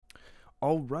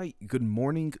All right, good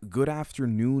morning, good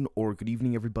afternoon, or good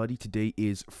evening, everybody. Today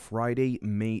is Friday,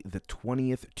 May the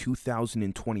 20th,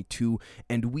 2022,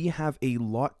 and we have a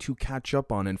lot to catch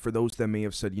up on. And for those that may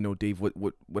have said, Dave,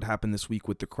 what happened this week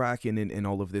with the Kraken and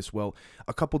all of this? Well,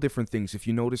 a couple different things. If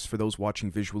you notice, for those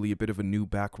watching visually, a bit of a new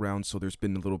background, so there's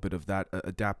been a little bit of that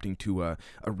adapting to a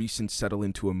recent settle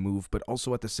into a move, but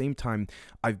also at the same time,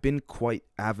 I've been quite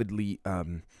avidly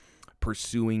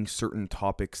pursuing certain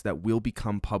topics that will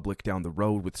become public down the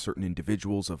road with certain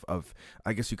individuals of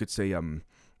I guess you could say uh,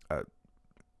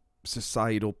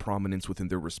 societal prominence within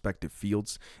their respective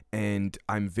fields, and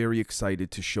I'm very excited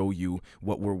to show you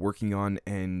what we're working on.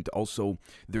 And also,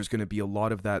 there's going to be a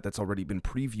lot of that's already been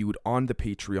previewed on the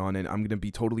Patreon, and I'm going to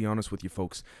be totally honest with you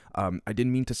folks. I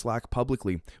didn't mean to slack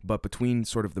publicly, but between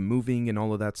sort of the moving and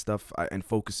all of that stuff, and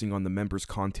focusing on the members'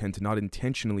 content, not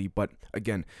intentionally, but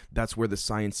again, that's where the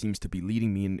science seems to be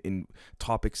leading me in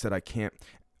topics that I can't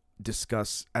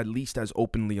discuss at least as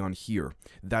openly on here.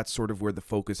 That's sort of where the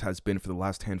focus has been for the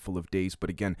last handful of days.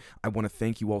 But again, I want to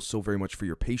thank you all so very much for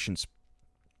your patience,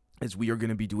 as we are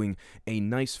going to be doing a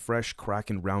nice fresh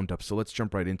Kraken roundup. So let's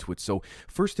jump right into it. So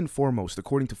first and foremost,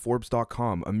 according to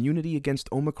Forbes.com, immunity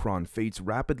against Omicron fades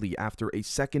rapidly after a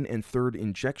second and third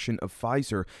injection of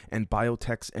Pfizer and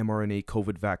BioNTech's mRNA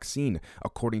COVID vaccine,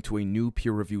 according to a new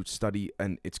peer-reviewed study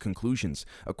and its conclusions.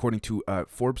 According to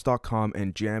Forbes.com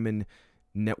and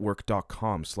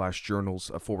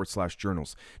JaminNetwork.com/journals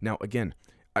 /journals. Now, again,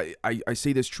 I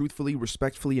say this truthfully,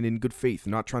 respectfully, and in good faith,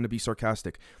 not trying to be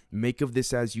sarcastic. Make of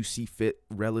this as you see fit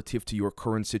relative to your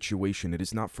current situation. It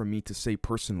is not for me to say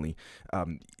personally,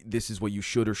 this is what you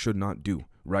should or should not do,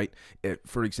 right?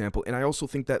 For example, and I also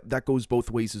think that goes both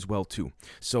ways as well too.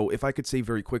 So if I could say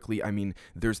very quickly, I mean,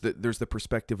 there's the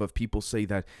perspective of people say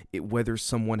that whether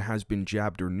someone has been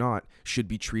jabbed or not should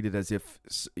be treated as if,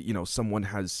 someone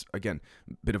has, again,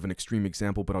 bit of an extreme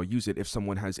example, but I'll use it, if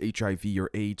someone has HIV or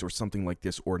AIDS or something like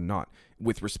this or not,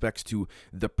 with respects to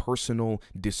the personal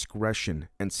discretion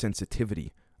and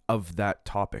sensitivity of that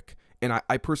topic. And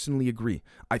I personally agree.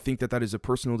 I think that is a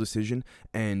personal decision,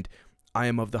 and I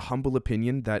am of the humble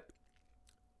opinion that,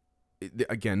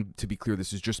 again, to be clear,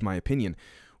 this is just my opinion.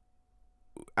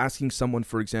 Asking someone,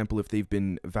 for example, if they've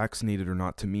been vaccinated or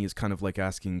not, to me is kind of like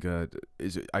asking,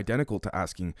 is identical to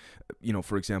asking,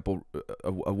 for example,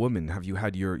 a woman, have you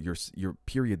had your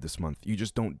period this month? You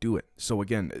just don't do it. So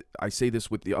again, I say this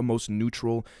with the utmost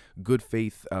neutral, good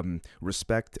faith,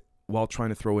 respect, while trying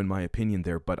to throw in my opinion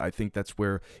there, but I think that's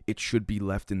where it should be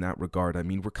left in that regard. I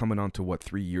mean, we're coming on to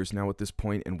 3 years now at this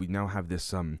point, and we now have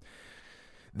this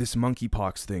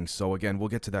monkeypox thing. So again, we'll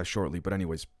get to that shortly. But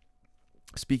anyways,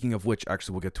 speaking of which,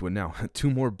 actually, we'll get to it now. 2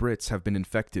 more Brits have been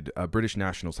infected. British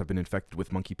nationals have been infected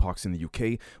with monkeypox in the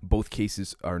UK. Both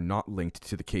cases are not linked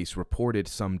to the case reported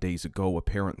some days ago,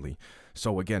 apparently.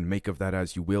 So again, make of that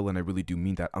as you will, and I really do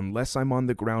mean that. Unless I'm on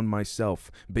the ground myself,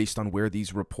 based on where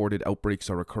these reported outbreaks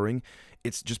are occurring,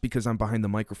 it's just because I'm behind the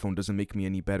microphone doesn't make me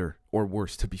any better or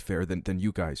worse, to be fair, than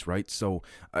you guys, right? So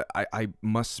I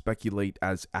must speculate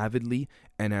as avidly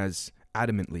and as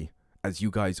adamantly as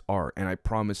you guys are. And I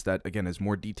promise that, again, as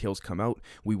more details come out,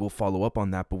 we will follow up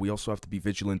on that. But we also have to be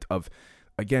vigilant of,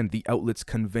 again, the outlets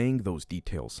conveying those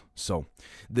details. So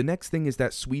the next thing is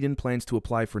that Sweden plans to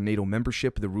apply for NATO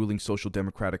membership. The ruling Social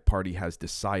Democratic Party has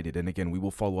decided. And again, we will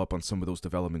follow up on some of those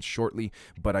developments shortly.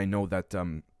 But I know that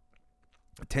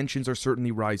tensions are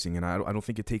certainly rising, and I don't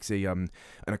think it takes a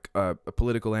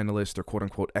political analyst or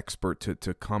quote-unquote expert to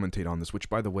commentate on this, which,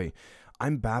 by the way,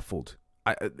 I'm baffled.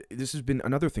 This has been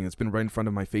another thing that's been right in front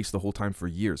of my face the whole time for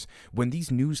years. When these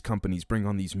news companies bring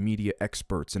on these media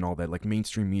experts and all that, like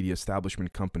mainstream media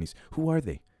establishment companies, who are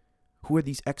they? Who are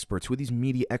these experts? Who are these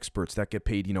media experts that get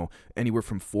paid, anywhere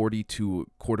from $40,000 to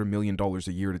 $250,000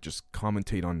 a year to just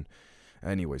commentate on?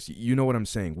 Anyways, you know what I'm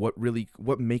saying.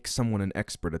 What makes someone an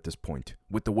expert at this point?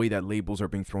 With the way that labels are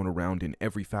being thrown around in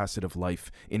every facet of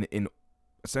life, in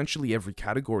essentially every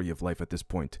category of life at this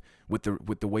point, with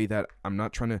the way that, I'm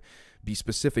not trying to be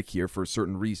specific here for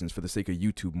certain reasons for the sake of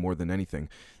YouTube more than anything.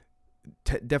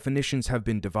 Definitions have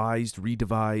been devised,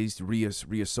 redevised,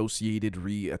 reassociated,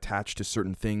 reattached to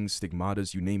certain things,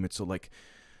 stigmatas, you name it. So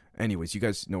anyways, you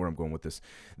guys know where I'm going with this.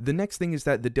 The next thing is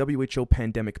that the WHO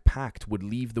Pandemic Pact would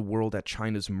leave the world at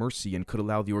China's mercy and could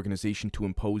allow the organization to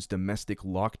impose domestic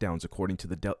lockdowns, according to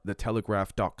the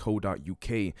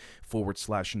telegraph.co.uk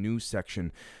 /news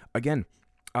section. Again,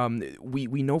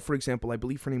 we know, for example, I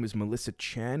believe her name is Melissa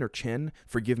Chan or Chen.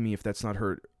 Forgive me if that's not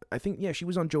her. I think, yeah, she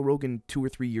was on Joe Rogan 2 or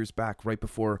 3 years back, right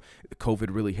before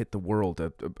COVID really hit the world,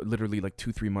 literally like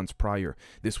 2-3 months prior.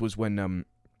 This was when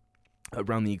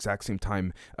around the exact same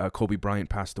time Kobe Bryant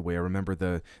passed away. I remember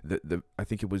the I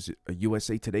think it was a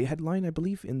USA Today headline, I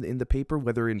believe, in the paper,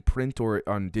 whether in print or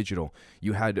on digital.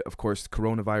 You had, of course,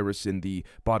 coronavirus in the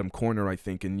bottom corner, I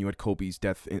think, and you had Kobe's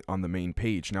death on the main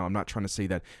page. Now, I'm not trying to say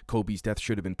that Kobe's death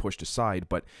should have been pushed aside,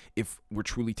 but if we're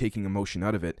truly taking emotion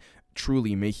out of it,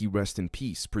 truly may he rest in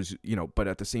peace. But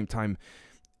at the same time,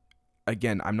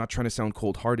 again, I'm not trying to sound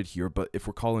cold-hearted here, but if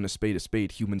we're calling a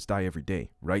spade, humans die every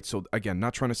day, right? So again,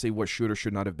 not trying to say what should or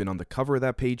should not have been on the cover of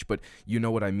that page, but you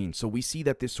know what I mean. So we see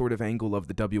that this sort of angle of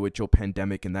the WHO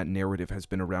pandemic and that narrative has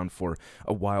been around for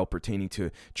a while, pertaining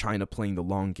to China playing the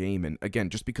long game. And again,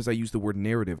 just because I use the word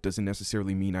narrative doesn't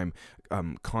necessarily mean I'm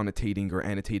connotating or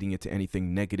annotating it to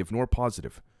anything negative nor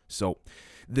positive. So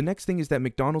the next thing is that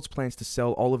McDonald's plans to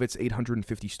sell all of its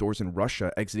 850 stores in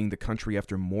Russia, exiting the country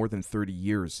after more than 30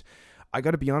 years. I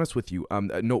got to be honest with you.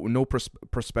 No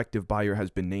prospective buyer has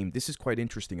been named. This is quite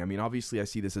interesting. I mean, obviously, I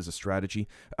see this as a strategy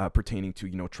pertaining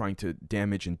to trying to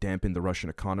damage and dampen the Russian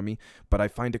economy. But I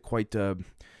find it quite.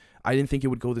 I didn't think it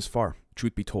would go this far,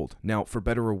 truth be told. Now, for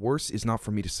better or worse, is not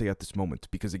for me to say at this moment,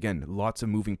 because again, lots of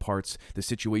moving parts. The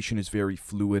situation is very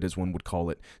fluid, as one would call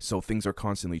it. So things are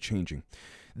constantly changing.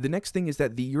 The next thing is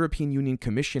that the European Union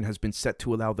Commission has been set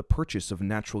to allow the purchase of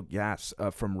natural gas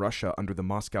from Russia under the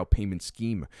Moscow payment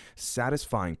scheme,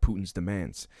 satisfying Putin's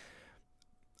demands.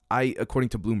 According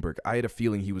to Bloomberg, I had a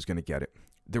feeling he was going to get it.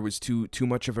 There was too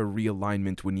much of a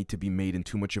realignment would need to be made in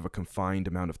too much of a confined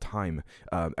amount of time,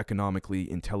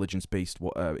 economically, intelligence-based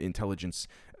intelligence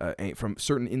from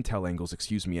certain intel angles,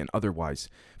 and otherwise,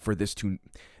 for this to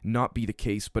not be the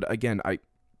case. But again,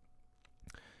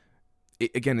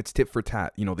 it's tit for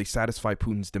tat. They satisfy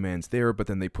Putin's demands there, but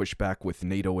then they push back with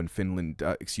NATO and Finland,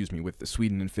 with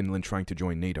Sweden and Finland trying to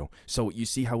join NATO. So you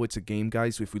see how it's a game,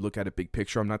 guys, if we look at it big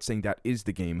picture. I'm not saying that is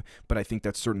the game, but I think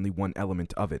that's certainly one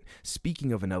element of it.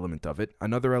 Speaking of an element of it,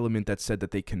 another element that said that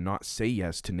they cannot say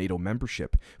yes to NATO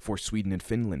membership for Sweden and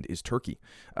Finland is Turkey,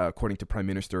 according to Prime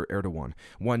Minister Erdogan.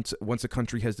 Once a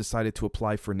country has decided to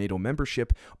apply for NATO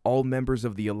membership, all members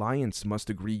of the alliance must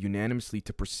agree unanimously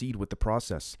to proceed with the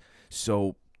process.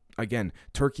 So, again,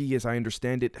 Turkey, as I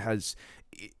understand it, has...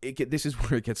 this is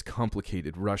where it gets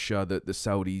complicated. Russia, the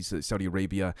Saudis, Saudi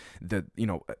Arabia,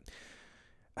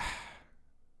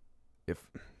 if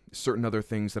certain other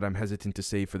things that I'm hesitant to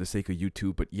say for the sake of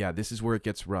YouTube, but yeah, this is where it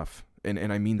gets rough.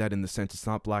 And I mean that in the sense it's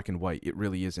not black and white. It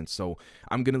really isn't. So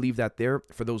I'm going to leave that there.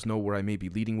 For those know where I may be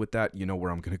leading with that, you know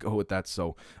where I'm going to go with that.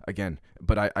 So again,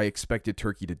 but I expected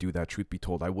Turkey to do that, truth be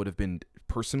told. I would have been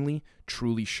personally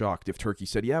truly shocked if Turkey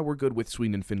said, yeah, we're good with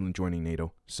Sweden and Finland joining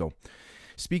NATO. So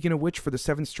speaking of which, for the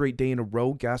 7th straight day in a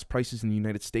row, gas prices in the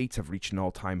United States have reached an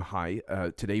all-time high,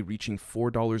 today reaching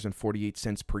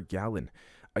 $4.48 per gallon.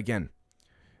 Again,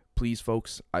 please,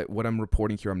 folks, what I'm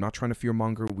reporting here, I'm not trying to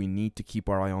fearmonger. We need to keep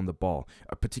our eye on the ball,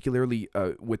 particularly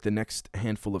with the next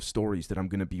handful of stories that I'm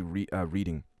going to be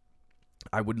reading.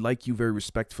 I would like you very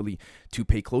respectfully to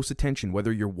pay close attention,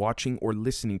 whether you're watching or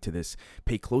listening to this.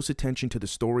 Pay close attention to the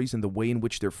stories and the way in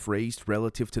which they're phrased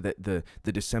relative to the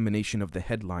dissemination of the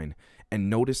headline. And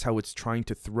notice how it's trying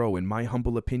to throw, in my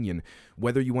humble opinion,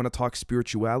 whether you want to talk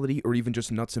spirituality or even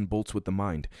just nuts and bolts with the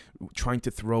mind, trying to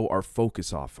throw our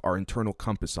focus off, our internal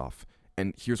compass off.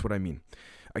 And here's what I mean.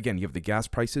 Again, you have the gas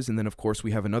prices, and then, of course,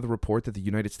 we have another report that the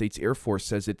United States Air Force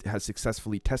says it has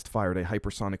successfully test-fired a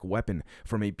hypersonic weapon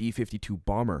from a B-52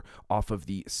 bomber off of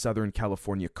the Southern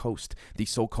California coast. The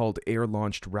so-called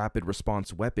Air-Launched Rapid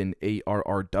Response Weapon,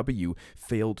 ARRW,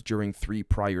 failed during 3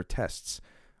 prior tests.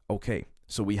 Okay.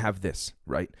 So we have this,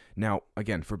 right? Now,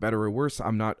 again, for better or worse,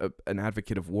 I'm not an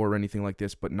advocate of war or anything like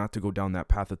this, but not to go down that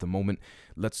path at the moment.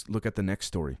 Let's look at the next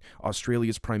story.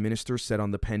 Australia's Prime Minister said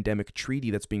on the pandemic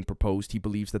treaty that's being proposed, he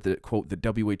believes that the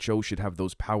WHO should have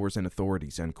those powers and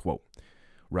authorities, end quote.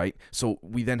 Right? So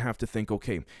we then have to think,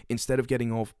 okay, instead of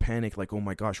getting all panic, like, oh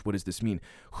my gosh, what does this mean?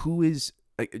 Who is...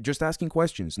 just asking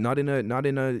questions, not in a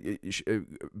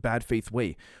bad faith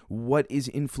way. What is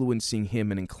influencing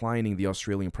him and inclining the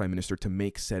Australian Prime Minister to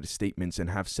make said statements and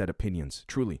have said opinions?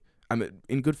 Truly, I'm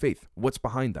in good faith. What's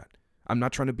behind that? I'm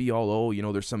not trying to be all,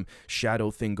 there's some shadow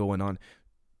thing going on.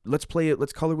 Let's play it.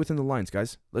 Let's color within the lines,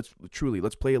 guys. Let's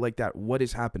play it like that. What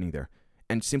is happening there?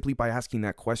 And simply by asking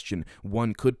that question,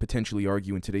 one could potentially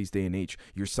argue in today's day and age,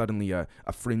 you're suddenly a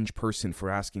fringe person for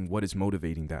asking what is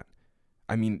motivating that.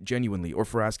 I mean, genuinely, or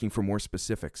for asking for more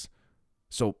specifics.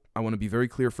 So I want to be very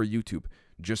clear for YouTube.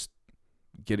 Just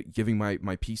giving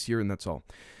my piece here, and that's all.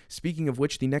 Speaking of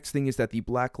which, the next thing is that the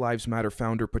Black Lives Matter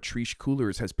founder Patrice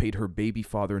Coolers has paid her baby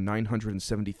father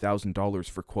 $970,000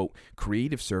 for, quote,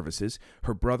 creative services,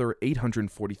 her brother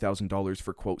 $840,000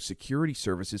 for, quote, security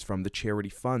services from the charity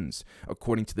funds,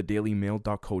 according to the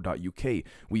dailymail.co.uk.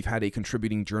 We've had a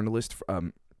contributing journalist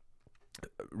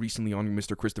recently on,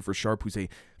 Mr. Christopher Sharp, who's a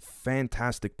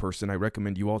fantastic person. I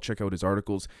recommend you all check out his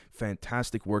articles.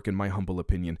 Fantastic work, in my humble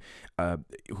opinion,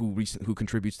 who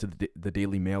contributes to the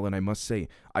Daily Mail. And I must say,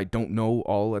 I don't know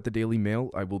all at the Daily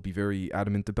Mail. I will be very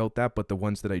adamant about that. But the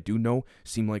ones that I do know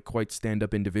seem like quite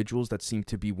stand-up individuals that seem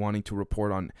to be wanting to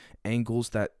report on angles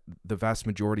that the vast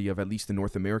majority of at least the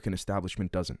North American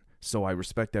establishment doesn't. So I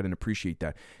respect that and appreciate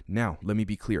that. Now, let me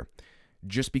be clear.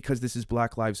 Just because this is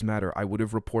Black Lives Matter, I would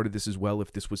have reported this as well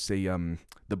if this was, say, the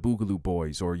Boogaloo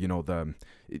Boys, or, you know,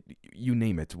 you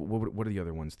name it. What are the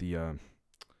other ones? The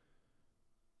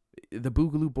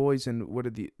Boogaloo Boys, and what are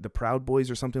the Proud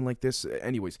Boys or something like this?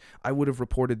 Anyways, I would have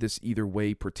reported this either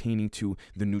way, pertaining to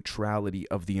the neutrality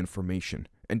of the information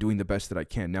and doing the best that I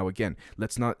can. Now, again,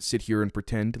 let's not sit here and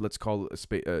pretend. Let's call a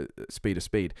spade a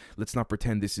spade. Let's not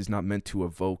pretend this is not meant to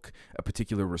evoke a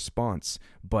particular response,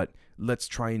 but let's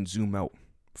try and zoom out,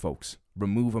 folks.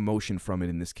 Remove emotion from it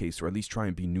in this case, or at least try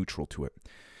and be neutral to it.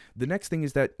 The next thing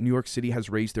is that New York City has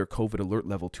raised their COVID alert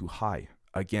level to high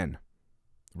again.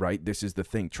 Right? This is the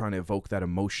thing, trying to evoke that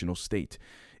emotional state.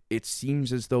 It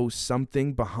seems as though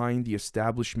something behind the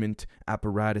establishment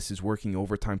apparatus is working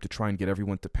overtime to try and get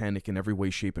everyone to panic in every way,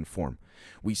 shape, and form.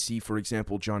 We see, for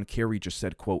example, John Kerry just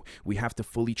said, quote, we have to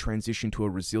fully transition to a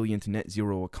resilient net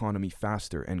zero economy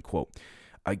faster, end quote.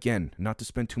 Again, not to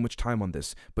spend too much time on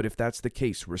this, but if that's the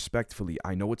case, respectfully,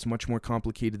 I know it's much more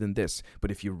complicated than this,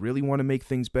 but if you really want to make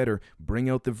things better, bring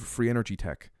out the free energy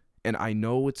tech. And I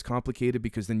know it's complicated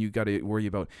because then you got to worry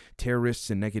about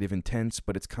terrorists and negative intents,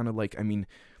 but it's kind of like, I mean,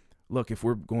 look, if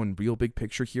we're going real big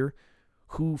picture here,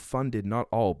 who funded not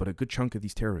all, but a good chunk of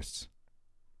these terrorists?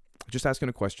 Just asking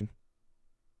a question.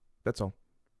 That's all.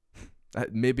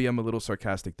 Maybe I'm a little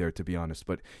sarcastic there, to be honest,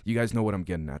 but you guys know what I'm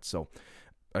getting at. So,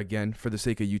 again, for the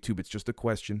sake of YouTube, it's just a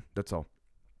question. That's all.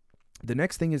 The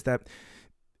next thing is that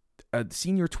a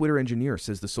senior Twitter engineer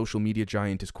says the social media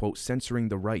giant is, quote, censoring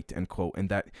the right, end quote, and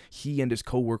that he and his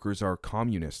co-workers are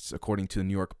communists, according to the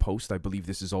New York Post. I believe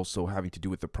this is also having to do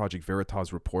with the Project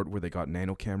Veritas report where they got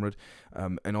nano-cameraed.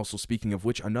 And also, speaking of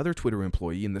which, another Twitter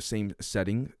employee in the same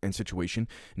setting and situation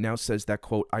now says that,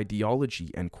 quote,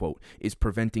 ideology, end quote, is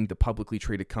preventing the publicly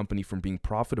traded company from being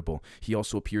profitable. He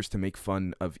also appears to make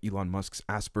fun of Elon Musk's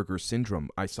Asperger's syndrome.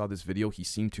 I saw this video. He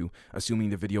seemed to, assuming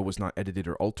the video was not edited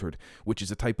or altered, which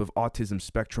is a type of autism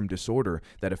spectrum disorder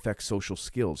that affects social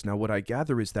skills. Now, what I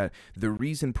gather is that the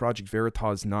reason Project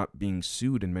Veritas is not being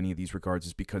sued in many of these regards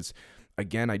is because,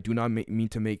 again, I do not mean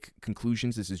to make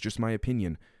conclusions. This is just my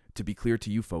opinion. To be clear to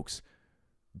you folks,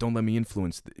 don't let me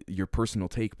influence your personal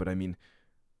take, but I mean,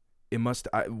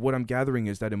 what I'm gathering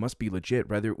is that it must be legit,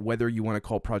 whether you want to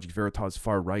call Project Veritas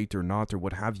far right or not or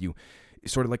what have you.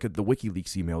 Sort of like the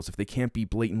WikiLeaks emails. If they can't be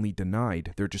blatantly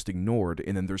denied, they're just ignored,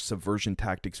 and then there's subversion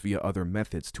tactics via other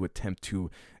methods to attempt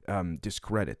to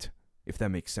discredit, if that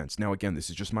makes sense. Now, again, this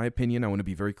is just my opinion. I want to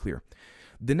be very clear.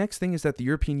 The next thing is that the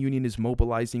European Union is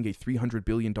mobilizing a $300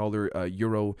 billion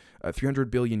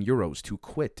 300 billion euros to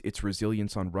quit its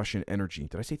resilience on Russian energy.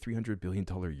 Did I say $300 billion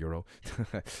euro?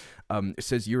 It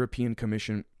says European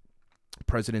Commission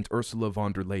President Ursula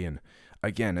von der Leyen.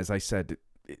 Again, as I said,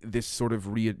 this sort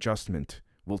of readjustment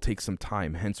will take some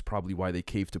time, hence probably why they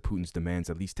cave to Putin's demands,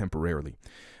 at least temporarily.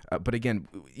 But again,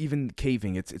 even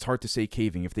caving, it's hard to say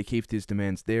caving. If they cave to his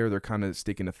demands there, they're kind of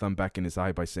sticking a thumb back in his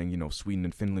eye by saying, Sweden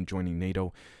and Finland joining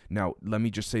NATO. Now, let me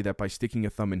just say that by sticking a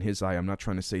thumb in his eye, I'm not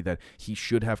trying to say that he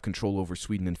should have control over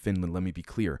Sweden and Finland, let me be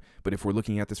clear. But if we're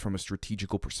looking at this from a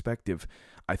strategical perspective,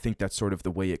 I think that's sort of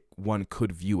the way one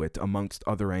could view it, amongst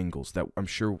other angles that I'm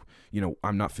sure,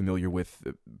 I'm not familiar with,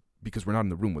 because we're not in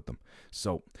the room with them.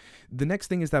 So the next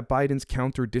thing is that Biden's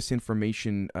counter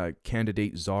disinformation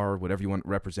candidate, czar, whatever you want,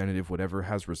 representative, whatever,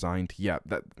 has resigned. Yeah,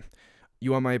 that,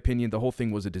 you want my opinion, the whole thing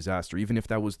was a disaster. Even if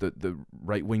that was the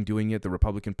right wing doing it, the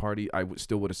Republican Party, I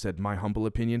still would have said my humble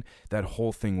opinion, that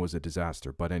whole thing was a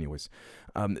disaster. But anyways,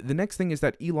 the next thing is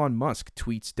that Elon Musk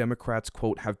tweets Democrats,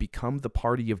 quote, have become the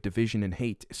party of division and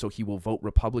hate, so he will vote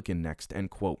Republican next,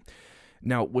 end quote.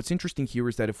 Now, what's interesting here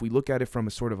is that if we look at it from a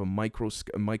sort of a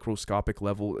microscopic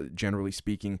level, generally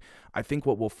speaking, I think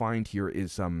what we'll find here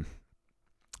is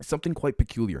something quite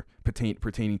peculiar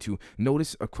pertaining to,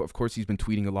 notice, of course, he's been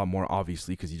tweeting a lot more,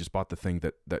 obviously, because he just bought the thing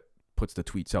that puts the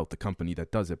tweets out, the company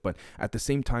that does it. But at the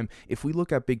same time, if we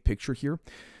look at big picture here,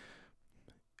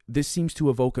 This seems to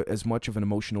evoke as much of an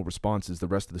emotional response as the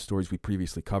rest of the stories we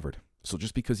previously covered. So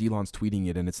just because Elon's tweeting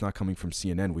it and it's not coming from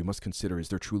CNN, we must consider, is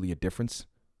there truly a difference?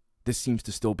 This seems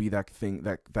to still be that thing,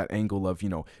 that angle of,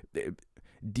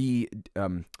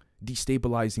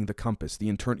 destabilizing the compass,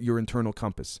 your internal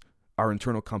compass, our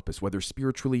internal compass, whether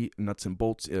spiritually, nuts and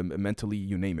bolts, mentally,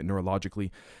 you name it,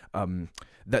 neurologically.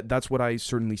 That's what I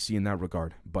certainly see in that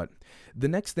regard. But the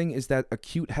next thing is that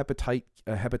acute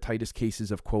hepatitis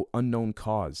cases of, quote, unknown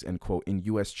cause, end quote, in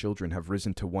U.S. children have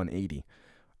risen to 180.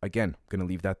 Again, going to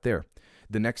leave that there.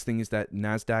 The next thing is that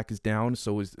NASDAQ is down,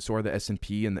 so are the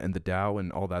S&P and the Dow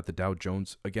and all that, the Dow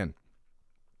Jones. Again,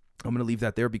 I'm going to leave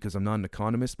that there because I'm not an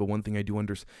economist, but one thing I do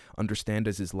understand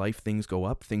is life, things go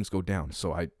up, things go down.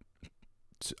 So I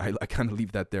kind of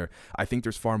leave that there. I think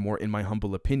there's far more, in my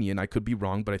humble opinion, I could be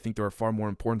wrong, but I think there are far more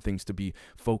important things to be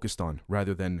focused on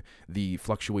rather than the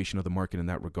fluctuation of the market in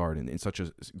that regard, in such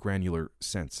a granular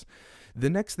sense. The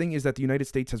next thing is that the United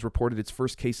States has reported its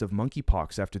first case of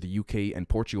monkeypox after the UK and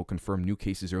Portugal confirmed new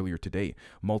cases earlier today.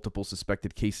 Multiple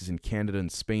suspected cases in Canada and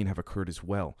Spain have occurred as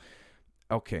well.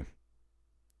 Okay.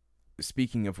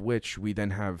 Speaking of which, we then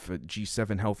have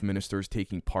G7 health ministers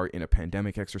taking part in a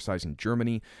pandemic exercise in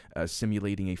Germany,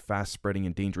 simulating a fast-spreading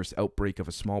and dangerous outbreak of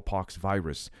a smallpox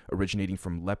virus originating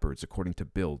from leopards, according to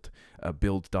Bild.de,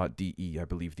 I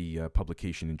believe the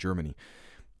publication in Germany.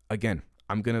 Again,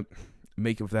 I'm going to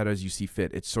make of that as you see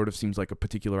fit. It sort of seems like a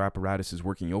particular apparatus is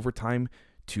working overtime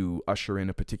to usher in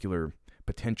a particular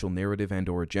potential narrative and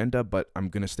or agenda, but I'm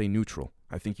going to stay neutral.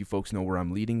 I think you folks know where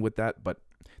I'm leading with that, but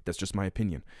that's just my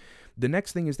opinion. The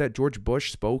next thing is that George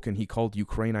Bush spoke and he called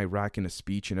Ukraine Iraq in a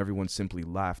speech and everyone simply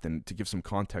laughed. And to give some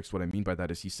context, what I mean by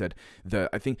that is he said,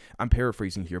 I think I'm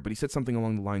paraphrasing here, but he said something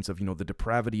along the lines of, the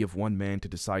depravity of one man to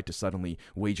decide to suddenly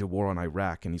wage a war on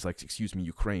Iraq. And he's like, excuse me,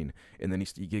 Ukraine. And then he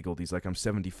giggled. He's like, I'm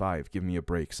 75. Give me a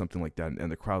break. Something like that.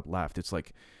 And the crowd laughed. It's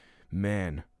like,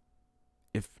 man,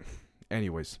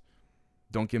 anyways,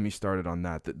 don't get me started on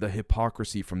that. The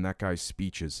hypocrisy from that guy's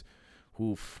speeches.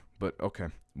 Oof. But okay,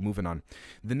 moving on.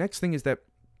 The next thing is that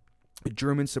the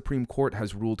German Supreme Court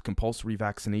has ruled compulsory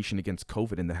vaccination against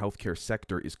COVID in the healthcare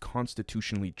sector is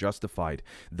constitutionally justified.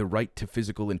 The right to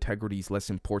physical integrity is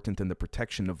less important than the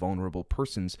protection of vulnerable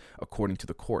persons, according to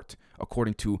the court.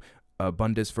 According to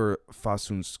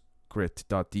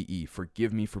Bundesverfassungsgericht.de.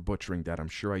 Forgive me for butchering that. I'm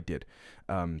sure I did.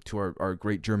 To our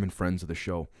great German friends of the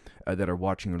show that are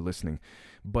watching or listening.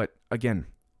 But again,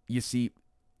 you see,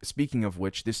 speaking of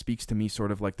which, this speaks to me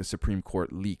sort of like the Supreme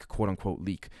Court leak, quote-unquote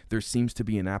leak. There seems to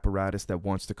be an apparatus that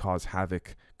wants to cause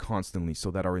havoc constantly so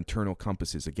that our internal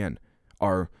compasses, again,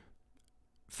 are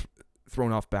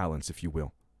thrown off balance, if you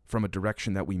will, from a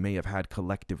direction that we may have had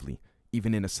collectively,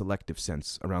 even in a selective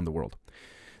sense, around the world.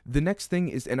 The next thing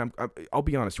is, and I'll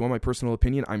be honest, you want my personal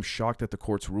opinion? I'm shocked that the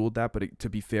courts ruled that, but to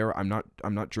be fair, I'm not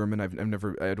German. I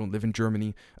don't live in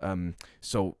Germany.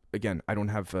 So again, I don't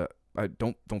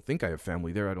think I have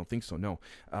family there. I don't think so. No.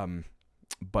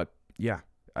 But yeah,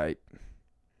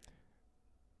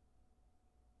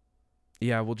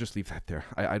 we'll just leave that there.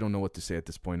 I don't know what to say at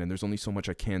this point, and there's only so much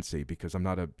I can say because I'm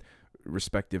not a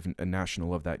respective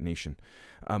national of that nation.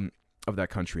 Of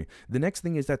that country. The next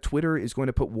thing is that Twitter is going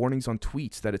to put warnings on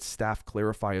tweets that its staff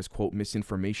clarify as, quote,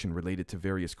 misinformation related to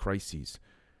various crises.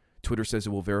 Twitter says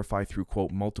it will verify through,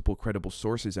 quote, multiple credible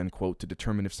sources, end quote, to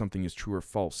determine if something is true or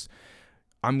false.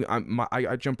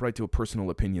 I jump right to a personal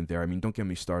opinion there. I mean, don't get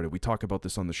me started. We talk about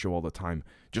this on the show all the time.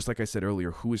 Just like I said earlier,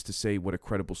 who is to say what a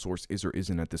credible source is or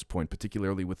isn't at this point,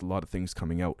 particularly with a lot of things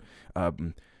coming out?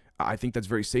 I think that's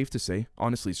very safe to say.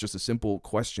 Honestly, it's just a simple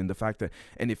question. The fact that,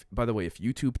 and if, by the way, if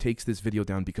YouTube takes this video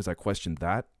down because I questioned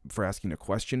that for asking a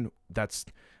question, that's,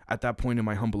 at that point, in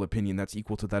my humble opinion, that's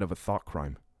equal to that of a thought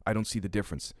crime. I don't see the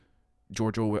difference.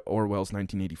 George Orwell's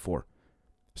 1984.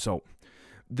 So,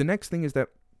 the next thing is that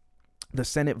the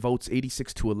Senate votes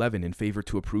 86-11 in favor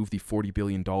to approve the $40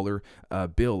 billion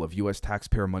bill of U.S.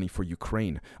 taxpayer money for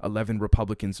Ukraine. 11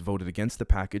 Republicans voted against the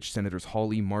package. Senators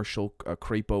Hawley, Marshall,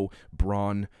 Crapo,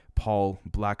 Braun, Paul,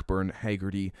 Blackburn,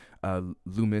 Haggerty,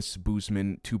 Loomis,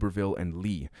 Boozman, Tuberville, and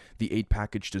Lee. The aid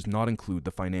package does not include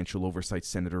the financial oversight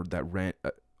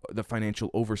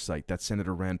that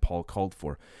Senator Rand Paul called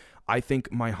for. I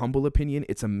think, my humble opinion,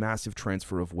 it's a massive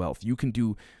transfer of wealth. You can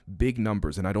do big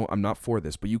numbers, and I'm not for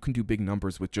this, but you can do big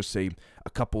numbers with just say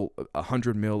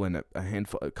 $100 million and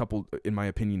a couple, in my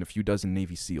opinion, a few dozen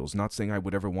Navy SEALs. Not saying I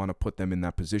would ever want to put them in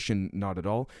that position, not at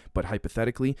all, but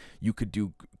hypothetically, you could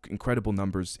do incredible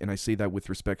numbers, and I say that with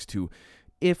respects to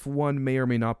if one may or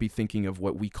may not be thinking of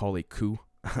what we call a coup,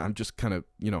 I'm just kind of,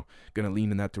 going to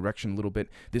lean in that direction a little bit.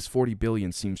 This 40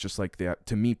 billion seems just like that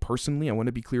to me personally. I want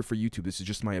to be clear for YouTube. This is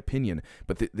just my opinion,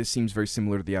 but this seems very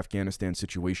similar to the Afghanistan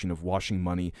situation of washing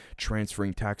money,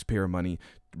 transferring taxpayer money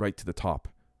right to the top,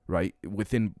 right?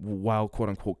 While quote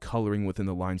unquote coloring within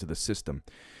the lines of the system.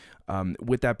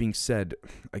 With that being said,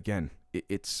 again,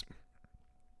 it's,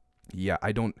 yeah,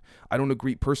 I don't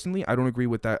agree personally. I don't agree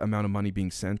with that amount of money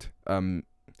being sent.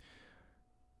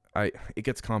 It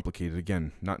gets complicated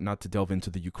again. Not to delve into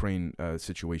the Ukraine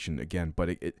situation again, but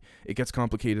it gets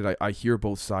complicated. I hear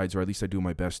both sides, or at least I do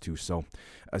my best to. So,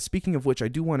 speaking of which, I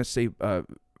do want to say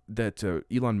that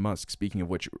Elon Musk, speaking of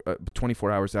which,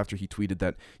 24 hours after he tweeted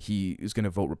that he is going to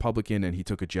vote Republican and he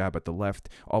took a jab at the left,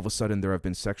 all of a sudden there have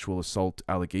been sexual assault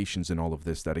allegations and all of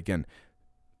this. That again,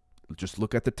 just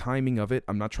look at the timing of it.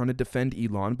 I'm not trying to defend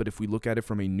Elon, but if we look at it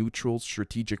from a neutral,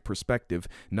 strategic perspective,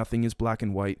 nothing is black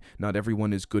and white. Not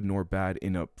everyone is good nor bad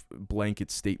in a blanket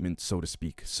statement, so to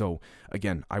speak. So,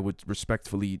 again, I would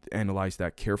respectfully analyze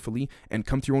that carefully and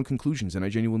come to your own conclusions, and I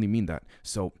genuinely mean that.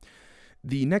 So,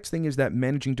 the next thing is that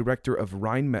managing director of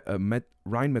Rheinmetall,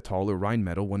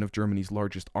 one of Germany's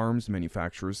largest arms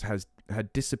manufacturers, has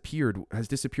disappeared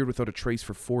without a trace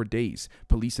for 4 days.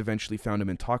 Police eventually found him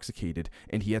intoxicated,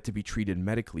 and he had to be treated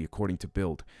medically, according to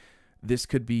Bild. This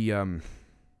could be,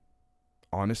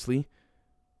 honestly,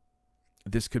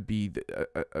 this could be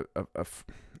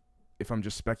if I'm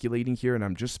just speculating here, and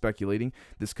I'm just speculating,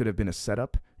 this could have been a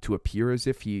setup to appear as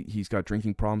if he's got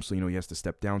drinking problems, so, he has to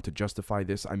step down to justify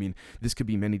this. I mean, this could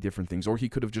be many different things. Or he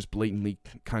could have just blatantly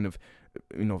kind of,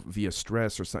 via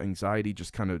stress or some anxiety,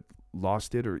 just kind of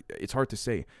lost it, or it's hard to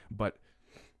say. But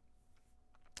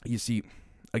you see,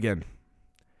 again,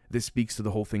 this speaks to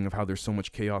the whole thing of how there's so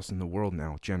much chaos in the world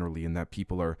now, generally, and that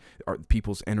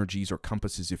people's energies or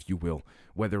compasses, if you will,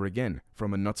 whether, again,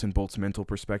 from a nuts and bolts mental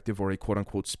perspective or a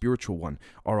quote-unquote spiritual one,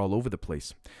 are all over the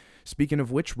place. Speaking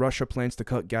of which, Russia plans to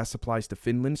cut gas supplies to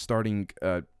Finland starting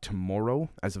tomorrow,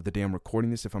 as of the day I'm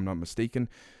recording this, if I'm not mistaken.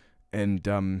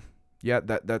 And, yeah,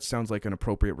 that sounds like an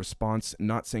appropriate response.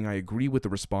 Not saying I agree with the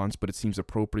response, but it seems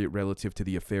appropriate relative to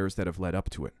the affairs that have led up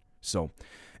to it. So,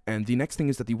 and the next thing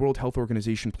is that the World Health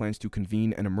Organization plans to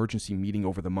convene an emergency meeting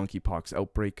over the monkeypox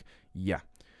outbreak. Yeah,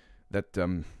 that,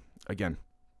 again,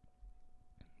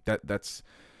 that's,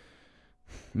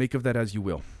 make of that as you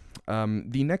will.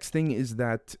 The next thing is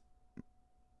that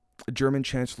German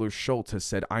Chancellor Scholz has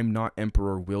said, "I'm not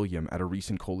Emperor William," at a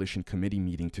recent coalition committee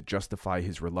meeting to justify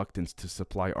his reluctance to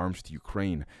supply arms to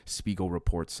Ukraine. Spiegel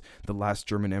reports the last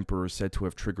German emperor is said to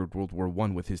have triggered World War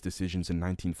I with his decisions in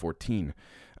 1914.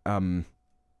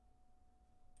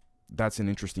 That's an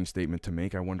interesting statement to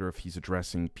make. I wonder if he's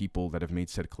addressing people that have made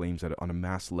said claims on a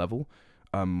mass level,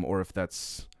 or if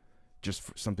that's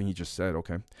just something he just said.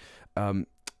 Okay.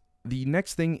 The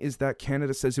next thing is that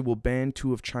Canada says it will ban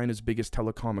 2 of China's biggest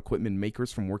telecom equipment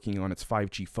makers from working on its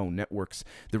 5G phone networks.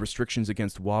 The restrictions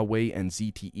against Huawei and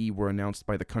ZTE were announced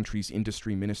by the country's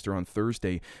industry minister on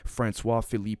Thursday.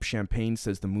 Francois-Philippe Champagne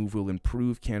says the move will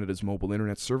improve Canada's mobile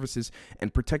internet services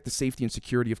and protect the safety and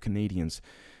security of Canadians.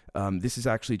 This is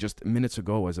actually just minutes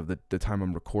ago, as of the time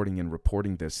I'm recording and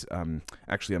reporting this.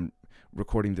 Actually, I'm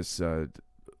recording this a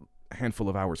handful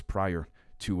of hours prior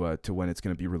to when it's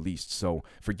going to be released. So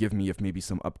forgive me if maybe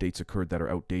some updates occurred that are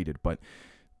outdated. But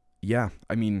yeah,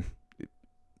 I mean,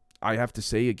 I have to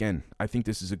say again, I think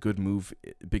this is a good move,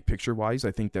 big picture wise. I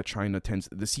think that China tends,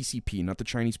 the CCP, not the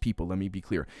Chinese people, let me be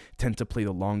clear, tend to play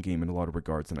the long game in a lot of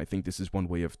regards. And I think this is one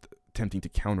way of attempting to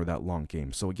counter that long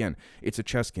game. So again, it's a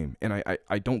chess game, and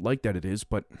I don't like that it is,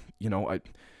 but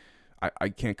I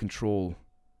can't control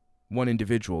one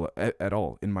individual at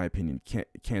all, in my opinion.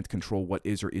 Can't control what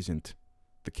is or isn't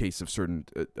the case of certain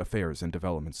affairs and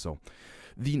developments. So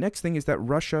the next thing is that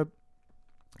Russia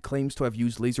claims to have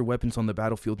used laser weapons on the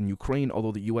battlefield in Ukraine,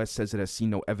 although the U.S. says it has seen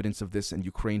no evidence of this, and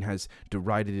Ukraine has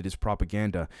derided it as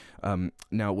propaganda.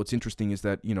 Now, what's interesting is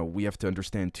that, we have to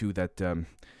understand, too, that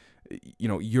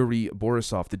Yuri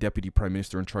Borisov, the deputy prime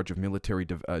minister in charge of military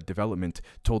development,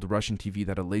 told Russian TV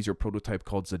that a laser prototype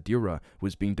called Zadira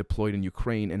was being deployed in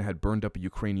Ukraine and had burned up a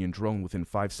Ukrainian drone within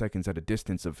 5 seconds at a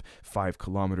distance of 5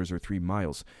 kilometers or 3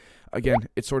 miles. Again,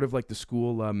 it's sort of like the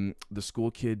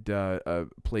school kid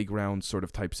playground sort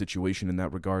of type situation in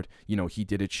that regard. He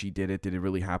did it, she did it. Did it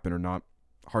really happen or not?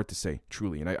 Hard to say,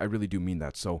 truly, and I really do mean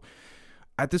that. So,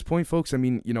 at this point, folks, I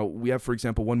mean, we have, for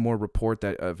example, one more report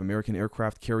that of American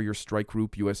aircraft carrier strike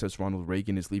group USS Ronald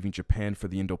Reagan is leaving Japan for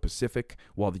the Indo-Pacific,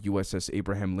 while the USS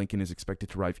Abraham Lincoln is expected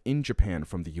to arrive in Japan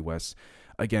from the U.S.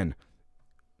 Again,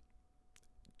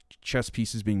 chess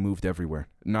pieces being moved everywhere.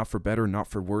 Not for better, not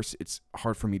for worse. It's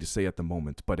hard for me to say at the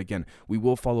moment. But again, we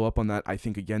will follow up on that. I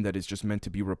think, again, that is just meant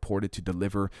to be reported to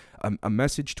deliver a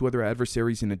message to other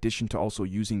adversaries, in addition to also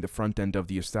using the front end of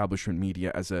the establishment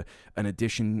media as an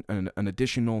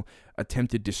additional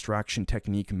attempted distraction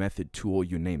technique, method, tool,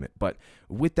 you name it. But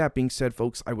with that being said,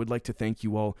 folks, I would like to thank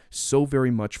you all so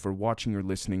very much for watching or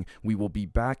listening. We will be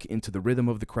back into the rhythm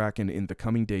of the Kraken in the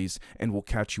coming days, and we'll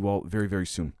catch you all very, very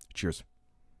soon. Cheers.